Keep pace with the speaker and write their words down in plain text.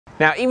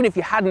Now, even if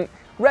you hadn't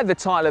read the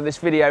title of this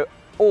video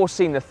or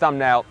seen the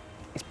thumbnail,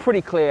 it's pretty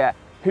clear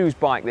whose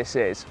bike this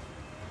is.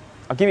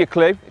 I'll give you a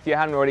clue if you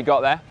haven't already got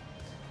there.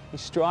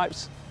 These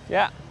stripes,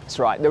 yeah, that's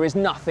right. There is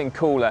nothing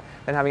cooler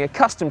than having a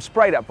custom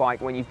sprayed up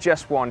bike when you've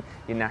just won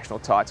your national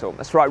title.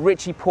 That's right,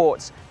 Richie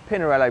Porte's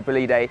Pinarello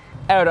Bolide.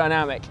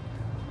 Aerodynamic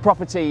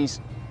properties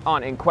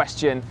aren't in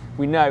question.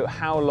 We know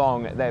how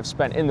long they've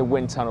spent in the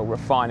wind tunnel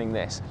refining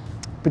this.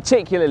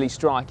 Particularly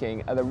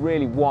striking are the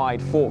really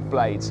wide fork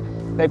blades.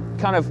 They've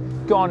kind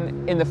of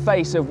gone in the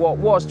face of what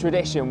was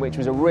tradition, which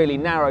was a really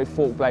narrow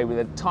fork blade with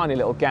a tiny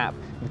little gap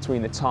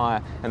between the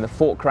tyre and the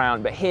fork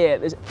crown, but here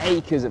there's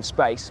acres of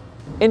space.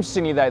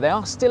 Interestingly though, they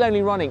are still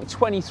only running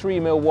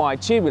 23mm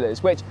wide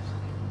tubulars, which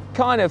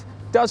kind of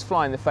does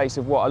fly in the face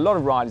of what a lot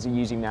of riders are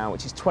using now,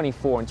 which is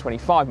 24 and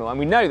 25mm, and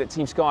we know that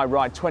Team Sky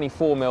ride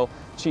 24mm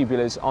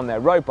tubulars on their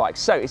road bikes,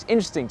 so it's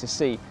interesting to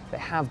see they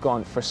have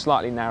gone for a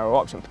slightly narrower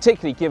option,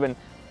 particularly given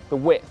the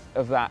width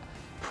of that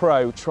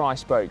Pro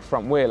tri-spoke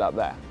front wheel up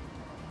there.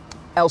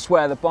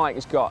 Elsewhere, the bike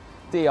has got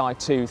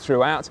Di2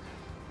 throughout.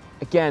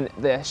 Again,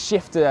 the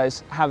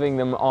shifters having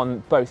them on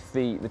both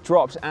the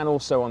drops and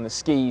also on the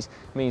skis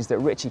means that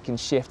Richie can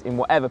shift in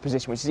whatever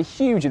position, which is a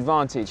huge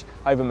advantage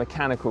over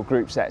mechanical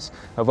group sets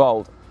of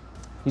old.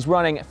 He's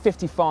running a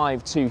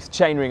 55-tooth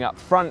chainring up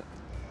front.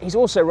 He's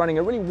also running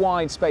a really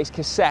wide space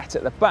cassette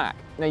at the back.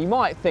 Now, you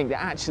might think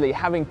that actually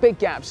having big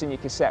gaps in your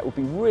cassette would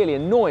be really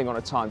annoying on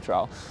a time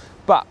trial,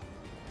 but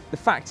the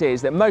fact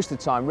is that most of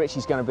the time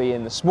Richie's going to be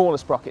in the smaller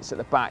sprockets at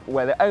the back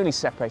where they're only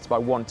separated by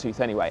one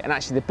tooth anyway, and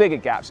actually the bigger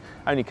gaps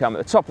only come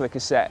at the top of the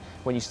cassette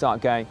when you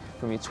start going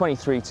from your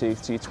 23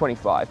 tooth to your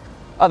 25.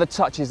 Other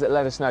touches that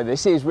let us know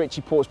this is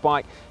Richie Porte's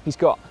bike. He's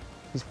got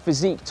his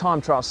physique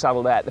time trial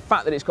saddle there. The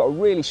fact that it's got a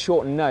really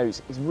shortened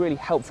nose is really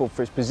helpful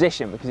for his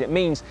position because it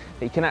means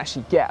that he can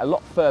actually get a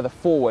lot further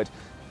forward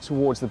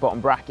towards the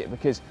bottom bracket,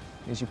 because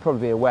as you're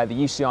probably aware, the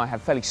UCI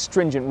have fairly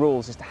stringent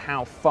rules as to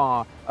how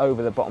far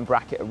over the bottom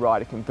bracket a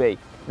rider can be.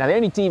 Now, the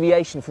only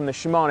deviation from the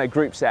Shimano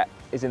group set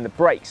is in the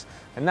brakes,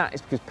 and that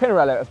is because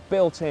Pinarello have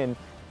built in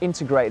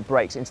integrated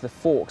brakes into the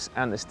forks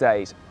and the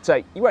stays.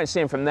 So you won't see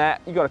them from there,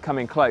 you've got to come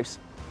in close.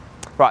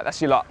 Right, that's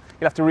your lot.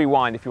 You'll have to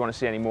rewind if you want to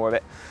see any more of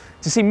it.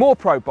 To see more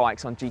pro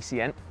bikes on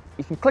GCN,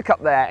 you can click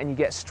up there and you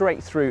get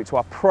straight through to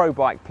our pro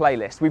bike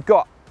playlist. We've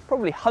got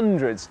probably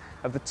hundreds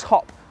of the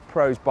top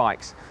pros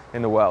bikes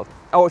in the world.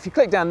 Or if you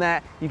click down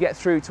there, you get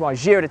through to our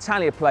Giro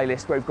d'Italia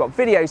playlist where we've got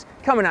videos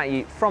coming at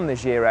you from the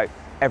Giro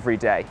every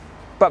day.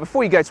 But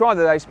before you go to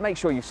either of those, make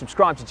sure you've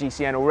subscribed to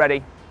GCN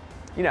already.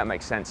 You know it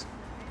makes sense.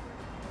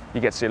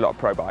 You get to see a lot of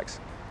pro bikes.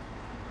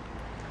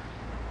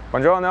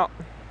 Buongiorno.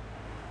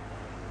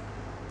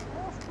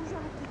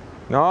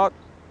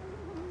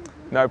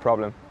 No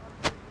problem.